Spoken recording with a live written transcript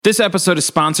This episode is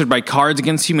sponsored by Cards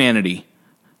Against Humanity.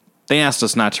 They asked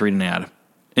us not to read an ad.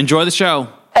 Enjoy the show.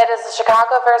 It is the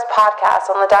Chicagoverse podcast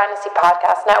on the Dynasty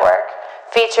Podcast Network,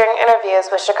 featuring interviews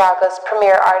with Chicago's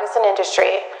premier artists in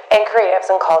industry and creatives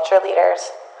and culture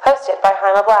leaders. Hosted by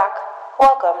Haima Black.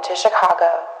 Welcome to Chicago.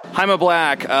 Haima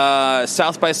Black,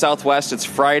 South by Southwest. It's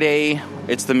Friday.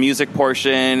 It's the music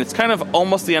portion. It's kind of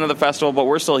almost the end of the festival, but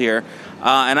we're still here.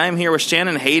 And I'm here with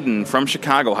Shannon Hayden from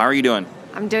Chicago. How are you doing?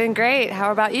 I'm doing great.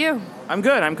 How about you? I'm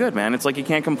good, man. It's like you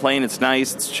can't complain. It's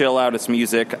nice. It's chill out. It's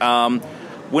music.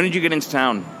 When did you get into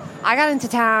town? I got into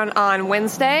town on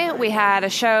Wednesday. We had a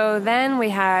show then. We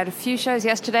had a few shows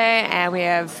yesterday, and we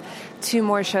have 2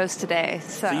 more shows today.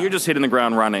 So you're just hitting the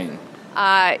ground running.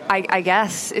 I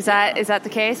guess. Is that the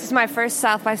case? This is my first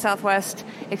South by Southwest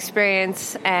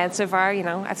experience, and so far,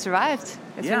 I've survived.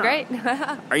 It's been great.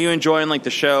 Are you enjoying, the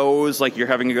shows? You're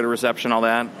having a good reception, all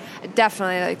that?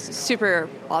 Definitely, super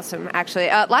awesome, actually.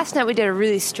 Last night we did a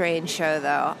really strange show,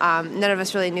 though. None of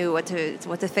us really knew what to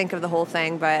think of the whole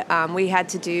thing, but we had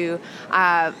to do,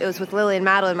 it was with Lily and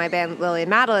Madeline, my band Lily and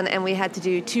Madeline, and we had to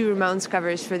do 2 Ramones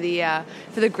covers for the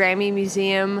Grammy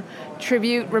Museum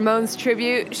Ramones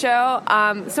tribute show.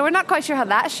 So we're not quite sure how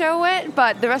that show went,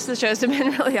 but the rest of the shows have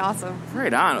been really awesome.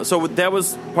 Right on. So that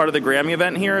was part of the Grammy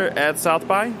event here at South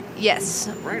by? Yes.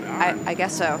 Right on. I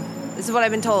guess so. This is what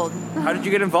I've been told. How did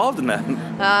you get involved in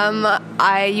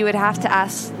that? You would have to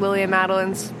ask Lily and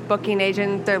Madeline's booking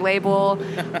agent, their label.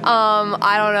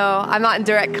 I don't know. I'm not in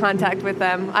direct contact with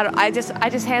them. I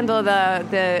just handle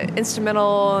the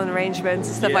instrumental and arrangements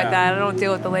and stuff like that. I don't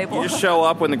deal with the label. You just show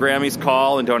up when the Grammys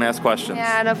call and don't ask questions.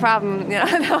 Yeah, no problem. No,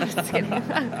 I'm just kidding.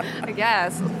 I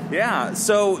guess. Yeah.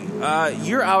 So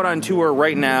you're out on tour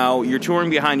right now. You're touring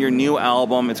behind your new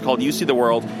album. It's called You See the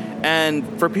World.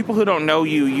 And for people who don't know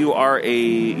you,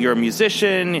 you're a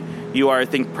musician. You are, I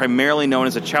think, primarily known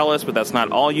as a cellist, but that's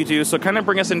not all you do. So kind of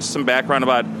bring us into some background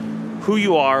about who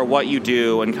you are, what you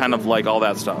do, and kind of all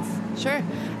that stuff. Sure.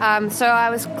 So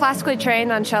I was classically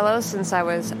trained on cello since I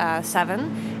was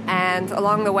 7. And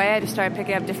along the way, I just started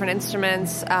picking up different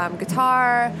instruments,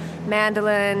 guitar,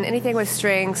 mandolin, anything with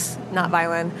strings, not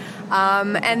violin.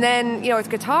 And then,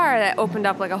 with guitar, that opened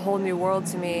up a whole new world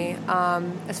to me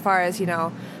as far as,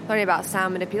 learning about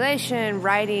sound manipulation,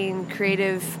 writing,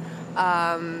 creative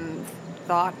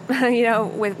thought,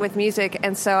 with music.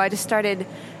 And so I just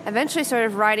eventually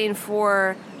started writing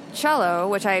for cello,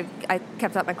 which I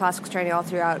kept up my classical training all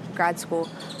throughout grad school,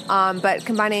 but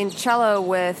combining cello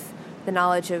with the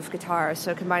knowledge of guitar,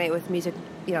 so combining it with music,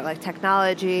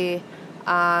 technology,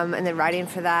 and then writing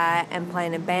for that, and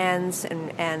playing in bands,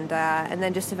 and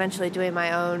then just eventually doing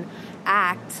my own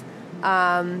act.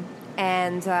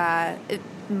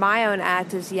 My own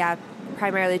act is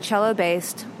primarily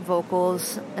cello-based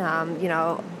vocals,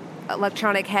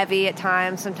 electronic heavy at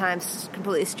times, sometimes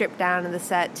completely stripped down in the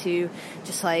set to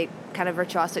just kind of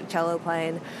virtuosic cello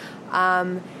playing.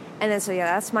 And then,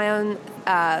 that's my own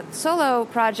solo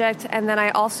project. And then I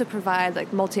also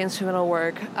provide multi-instrumental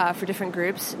work for different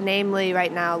groups, namely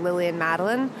right now Lily and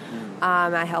Madeline.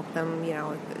 I help them,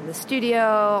 in the studio,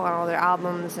 on all their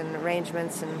albums and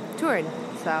arrangements and touring.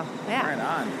 So, yeah. Right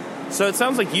on. So it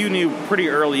sounds like you knew pretty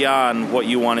early on what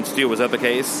you wanted to do. Was that the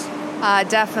case?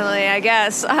 Definitely, I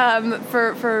guess.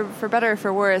 For better or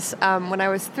for worse, when I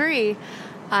was 3,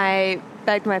 I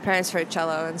begged my parents for a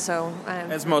cello, and so...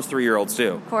 As most 3-year-olds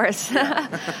do. Of course.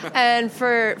 And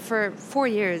for 4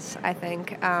 years, I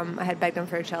think, I had begged them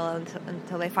for a cello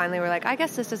until they finally were like, I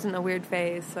guess this isn't a weird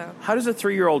phase, so... How does a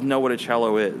 3-year-old know what a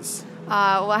cello is?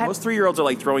 Most 3-year-olds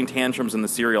are throwing tantrums in the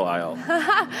cereal aisle.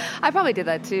 I probably did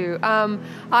that too.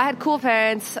 I had cool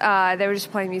parents. They were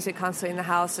just playing music constantly in the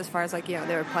house, as far as they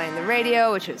were playing the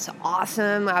radio, which was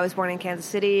awesome. I was born in Kansas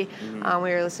City. We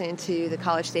were listening to the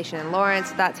college station in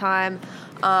Lawrence at that time.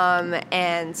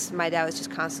 And my dad was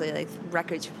just constantly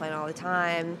records were playing all the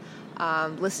time.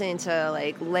 Listening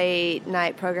to late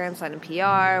night programs on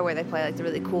NPR where they play the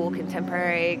really cool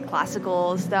contemporary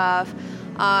classical stuff.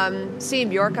 Seeing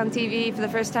Bjork on TV for the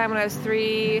first time when I was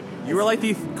 3. You were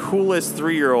the coolest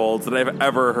 3-year-olds that I've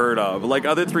ever heard of.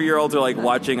 Other 3-year-olds are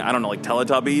watching, I don't know,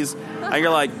 Teletubbies, and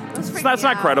you're that's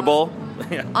not credible.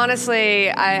 Yeah.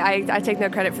 Honestly, I take no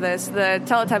credit for this. The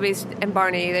Teletubbies and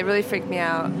Barney, they really freaked me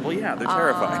out. Well, yeah, they're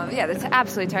terrifying. They're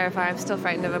absolutely terrifying. I'm still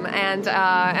frightened of them. And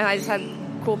I just had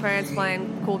cool parents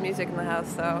playing cool music in the house.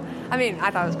 So,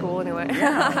 I thought it was cool anyway.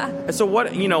 Yeah. So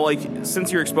what,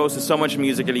 since you're exposed to so much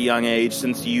music at a young age,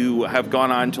 since you have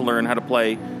gone on to learn how to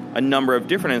play a number of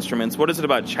different instruments, what is it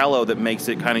about cello that makes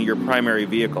it kind of your primary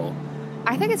vehicle?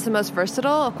 I think it's the most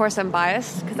versatile. Of course, I'm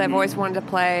biased because I've always wanted to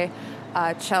play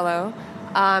cello.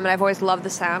 And I've always loved the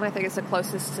sound. I think it's the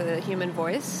closest to the human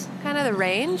voice, kind of the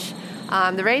range.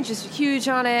 The range is huge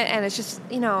on it, and it's just,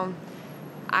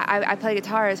 I play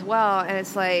guitar as well, and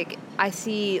it's like I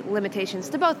see limitations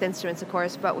to both instruments, of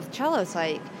course, but with cello, it's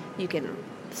like you can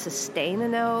sustain a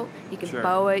note, you can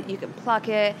bow it, you can pluck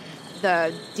it.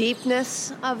 The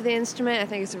deepness of the instrument, I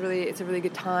think it's a really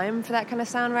good time for that kind of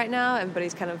sound right now.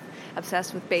 Everybody's kind of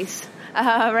obsessed with bass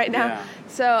right now. Yeah.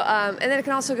 So, and then it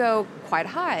can also go quite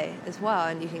high as well,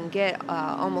 and you can get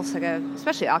almost like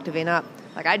especially octaving up,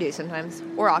 like I do sometimes,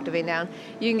 or octaving down.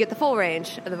 You can get the full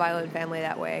range of the violin family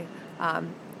that way,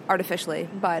 artificially,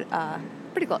 but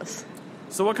pretty close.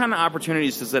 So what kind of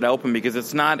opportunities does it open? Because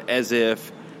it's not as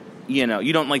if, you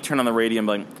don't like turn on the radio and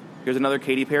be like, here's another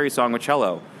Katy Perry song with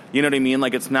cello. You know what I mean?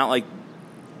 Like, it's not like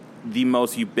the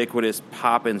most ubiquitous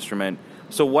pop instrument.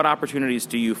 So what opportunities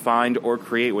do you find or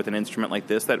create with an instrument like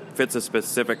this that fits a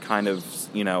specific kind of,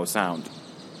 sound?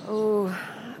 Oh,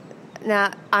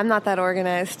 nah, I'm not that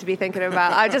organized to be thinking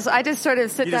about. I just sort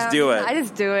of sit down. You just do it. I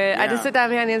just do it. Yeah. I just sit down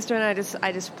behind the instrument.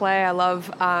 I just play. I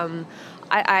love.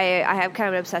 I have kind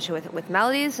of an obsession with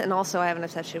melodies, and also I have an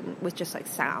obsession with just like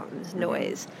sound,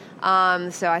 noise.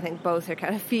 So I think both are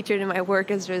kind of featured in my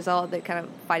work as a result. They kind of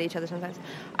fight each other sometimes.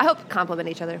 I hope complement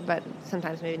each other, but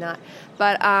sometimes maybe not.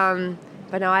 But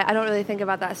no, I don't really think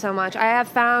about that so much. I have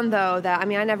found, though, that, I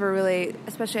never really,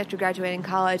 especially after graduating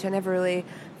college, I never really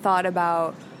thought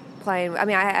about playing.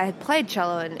 I had played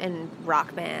cello in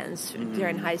rock bands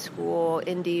during high school,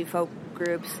 indie folk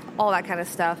groups, all that kind of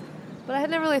stuff. But I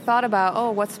had never really thought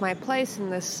about, what's my place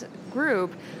in this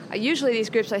group? Usually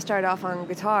these groups I started off on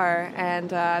guitar,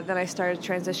 and then I started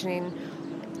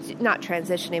not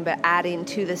transitioning, but adding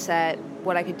to the set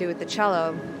what I could do with the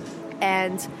cello.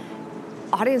 And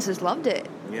audiences loved it.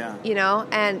 Yeah.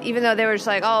 And even though they were just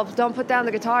like, don't put down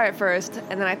the guitar at first,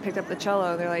 and then I picked up the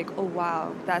cello, and they're like, oh,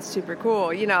 wow, that's super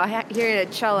cool. Hearing a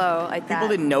cello like that. People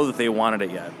didn't know that they wanted it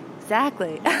yet.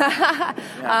 Exactly.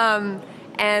 Yeah.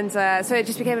 And so it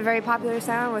just became a very popular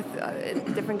sound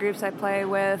with different groups I play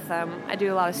with. I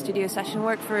do a lot of studio session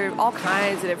work for all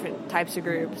kinds of different types of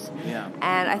groups. Yeah.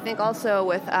 And I think also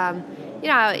with,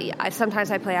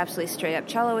 sometimes I play absolutely straight up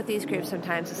cello with these groups.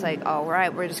 Sometimes it's like, oh,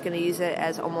 right, we're just going to use it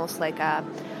as almost like a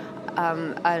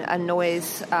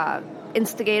noise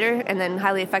instigator and then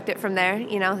highly affect it from there.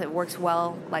 It works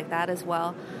well like that as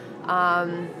well.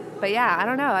 But yeah, I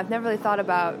don't know. I've never really thought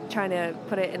about trying to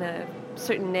put it in a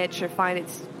certain niche or find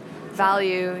its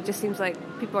value. It just seems like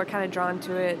people are kind of drawn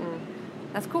to it, and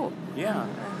that's cool. Yeah.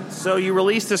 So you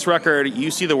released this record, You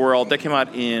See the World, that came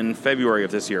out in February of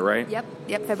this year, right? Yep,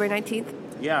 February 19th.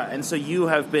 Yeah, and so you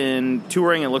have been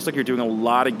touring. It looks like you're doing a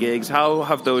lot of gigs. How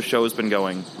have those shows been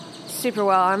going? Super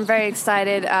well. I'm very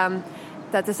excited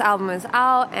that this album is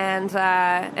out, and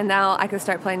now I can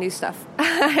start playing new stuff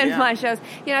in my shows.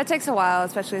 It takes a while,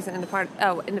 especially as an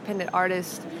independent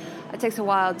artist. It takes a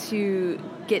while to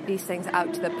get these things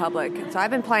out to the public. So I've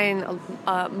been playing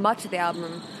much of the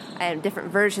album and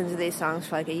different versions of these songs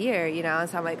for like a year, and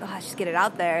so I'm like, I should get it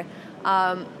out there,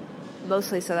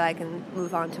 mostly so that I can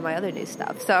move on to my other new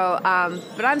stuff. So,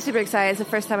 but I'm super excited. It's the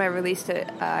first time I released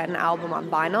an album on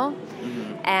vinyl,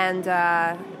 and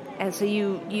so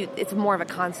it's more of a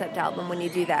concept album when you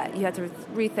do that. You have to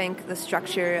rethink the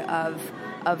structure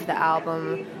of the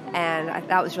album, and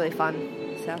that was really fun.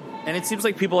 So. And it seems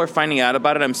like people are finding out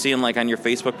about it. I'm seeing, like, on your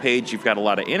Facebook page, you've got a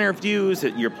lot of interviews.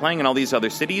 You're playing in all these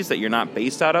other cities that you're not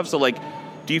based out of. So, like,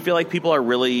 do you feel like people are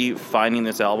really finding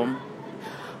this album?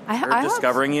 Or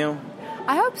discovering you?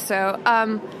 I hope so.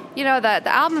 The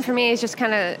album for me is just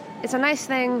kind of, it's a nice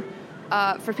thing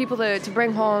for people to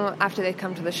bring home after they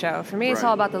come to the show. For me, it's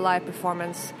all about the live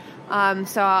performance.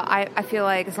 So I feel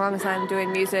like as long as I'm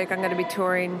doing music, I'm going to be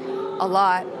touring a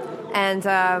lot. And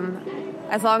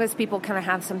as long as people kind of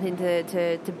have something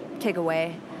to take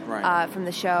away from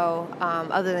the show,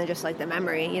 other than just like the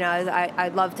memory,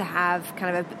 I'd love to have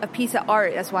kind of a piece of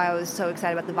art. That's why I was so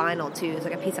excited about the vinyl too. It's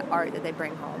like a piece of art that they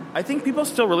bring home. I think people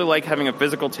still really like having a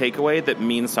physical takeaway that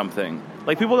means something.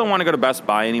 Like, people don't want to go to Best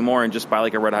Buy anymore and just buy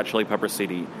like a Red Hot Chili Peppers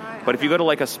CD. But if you go to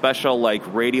like a special like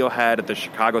Radiohead at the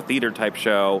Chicago Theater type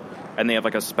show, and they have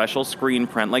like a special screen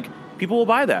print, like, people will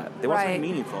buy that. They want something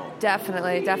meaningful.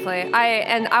 Definitely.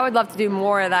 I would love to do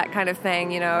more of that kind of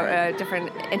thing,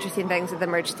 different interesting things at the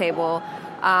merch table,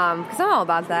 because I'm all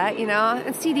about that,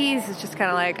 And CDs is just kind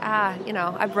of like,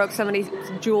 I broke so many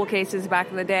jewel cases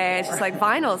back in the day. It's just like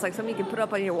vinyl. It's like something you can put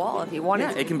up on your wall if you want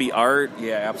it. It can be art.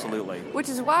 Yeah, absolutely. Which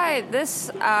is why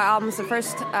this album is the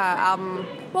first album.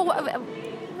 Well,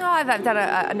 No, I've done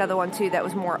another one too that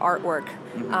was more artwork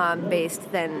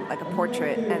based than like a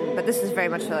portrait, but this is very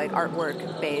much like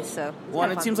artwork based. So well,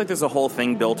 and it seems like there's a whole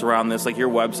thing built around this. Like your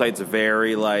website's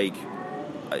very like,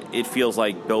 it feels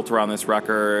like built around this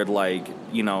record. Like,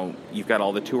 you know, you've got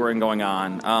all the touring going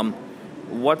on.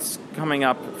 What's coming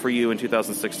up for you in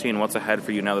 2016? What's ahead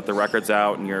for you now that the record's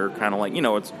out and you're kind of like, you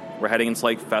know, we're heading into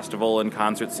like festival and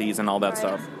concert season, all that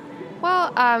stuff.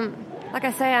 Well, like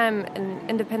I say, I'm an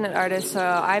independent artist, so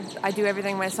I do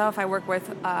everything myself. I work with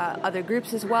other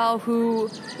groups as well who,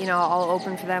 you know, I'll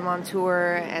open for them on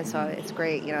tour, and so it's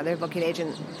great. You know, their booking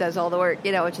agent does all the work,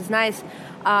 you know, which is nice.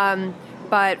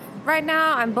 But right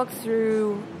now, I'm booked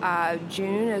through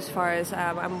June as far as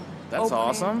I'm That's opening.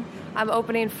 awesome. I'm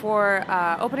opening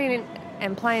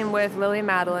and playing with Lily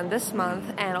Madeline this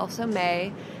month and also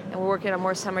May. And we're working on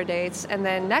more summer dates. And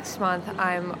then next month,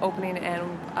 I'm opening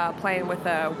and playing with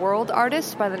a world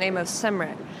artist by the name of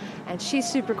Simrit. And she's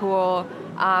super cool.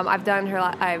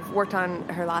 I've worked on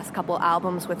her last couple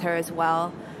albums with her as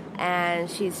well. And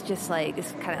she's just like,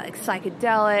 it's kind of like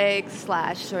psychedelic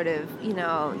 / sort of, you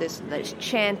know, there's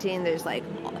chanting.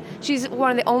 She's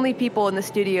one of the only people in the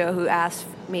studio who asked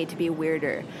me to be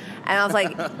weirder. And I was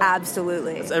like,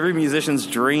 absolutely. It's every musician's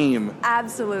dream.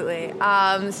 Absolutely.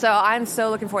 So I'm so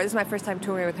looking forward. This is my first time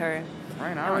touring with her.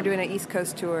 Right on. And we're doing an East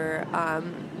Coast tour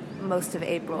most of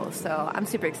April. So I'm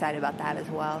super excited about that as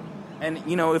well. And,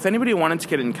 you know, if anybody wanted to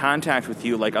get in contact with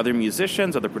you, like other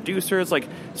musicians, other producers, like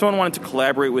someone wanted to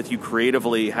collaborate with you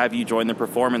creatively, have you join the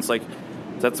performance, like,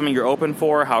 is that something you're open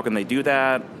for? How can they do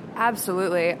that?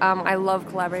 Absolutely. I love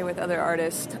collaborating with other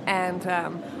artists. And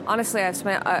honestly, I've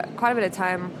spent quite a bit of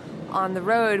time on the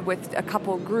road with a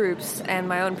couple groups and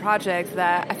my own project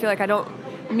that I feel like I don't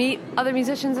meet other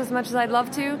musicians as much as I'd love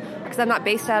to, because I'm not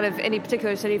based out of any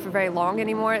particular city for very long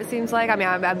anymore, it seems like. I mean,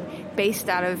 I'm based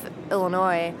out of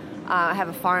Illinois. I have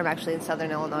a farm actually in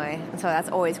southern Illinois, and so that's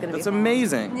always going to be That's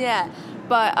amazing. Yeah,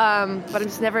 but I'm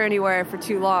just never anywhere for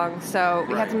too long, so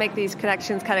we have to make these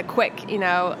connections kind of quick, you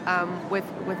know, with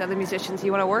other musicians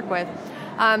you want to work with.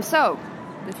 So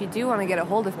if you do want to get a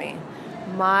hold of me,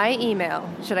 my email,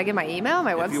 should I give my email,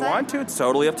 my website? If you want to, it's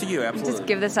totally up to you, absolutely. Just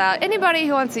give this out. Anybody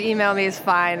who wants to email me is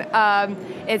fine.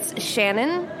 It's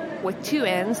Shannon with 2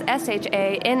 N's,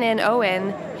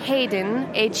 SHANNON,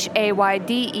 Hayden,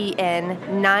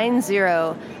 HAYDEN 90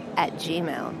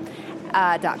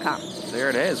 @gmail.com. There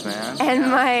it is, man.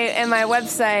 And my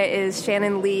website is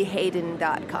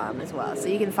shannonleehayden.com as well. So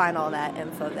you can find all that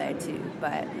info there too.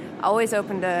 But always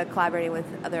open to collaborating with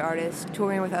other artists,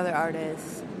 touring with other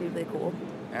artists. It'd be really cool.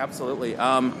 Absolutely.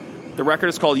 The record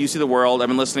is called You See the World. I've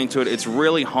been listening to it. It's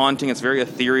really haunting. It's very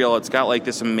ethereal. It's got like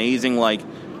this amazing, like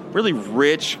really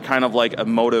rich kind of like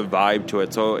emotive vibe to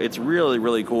it. So it's really,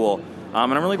 really cool.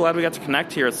 And I'm really glad we got to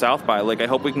connect here at South by. Like, I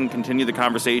hope we can continue the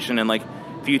conversation and like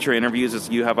future interviews as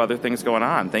you have other things going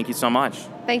on. Thank you so much.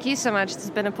 Thank you so much. It's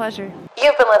been a pleasure.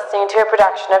 You've been listening to a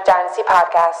production of Dynasty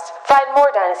Podcast. Find more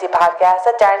Dynasty Podcasts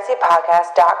at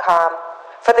dynastypodcast.com.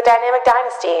 For the Dynamic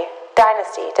Dynasty,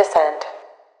 Dynasty Descent.